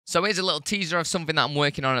So here's a little teaser of something that I'm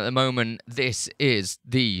working on at the moment. This is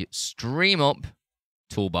the Stream Up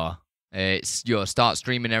toolbar. It's your start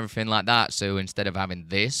streaming, everything like that. So instead of having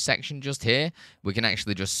this section just here, we can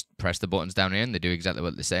actually just press the buttons down here and they do exactly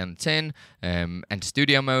what they say on the tin. Enter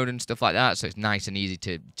studio mode and stuff like that. So it's nice and easy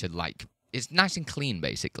to like, it's nice and clean,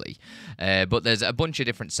 basically. But there's a bunch of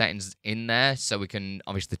different settings in there, so we can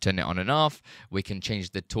obviously turn it on and off. We can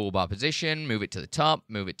change the toolbar position, move it to the top,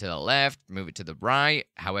 move it to the left, move it to the right,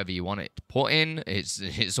 however you want it to put in.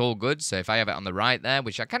 It's all good. So if I have it on the right there,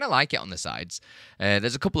 which I kind of like it on the sides,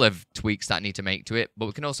 there's a couple of tweaks that I need to make to it, but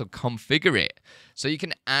we can also configure it. So you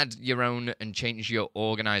can add your own and change your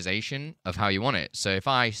organization of how you want it. So if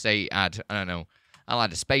I say add, I don't know, I'll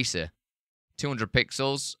add a spacer. 200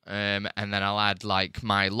 pixels, and then I'll add like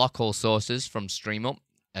my lock all sources from StreamUp.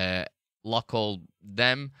 Lock all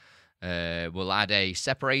them. We'll add a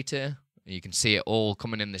separator. You can see it all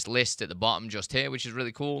coming in this list at the bottom just here, which is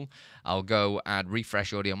really cool. I'll go add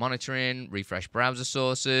refresh audio monitoring, refresh browser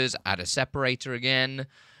sources, add a separator again,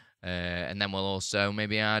 and then we'll also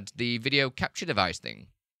maybe add the video capture device thing,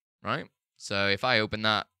 right? So if I open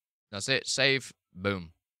that, that's it, save,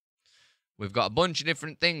 boom. We've got a bunch of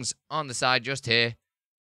different things on the side just here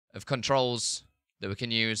of controls that we can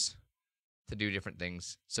use to do different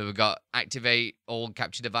things. So we've got activate all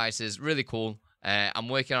capture devices. Really cool. I'm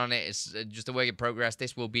working on it. It's just a work in progress.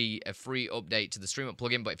 This will be a free update to the StreamUp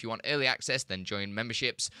plugin, but if you want early access, then join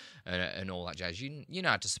memberships and all that jazz. You know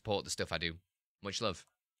how to support the stuff I do. Much love.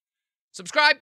 Subscribe!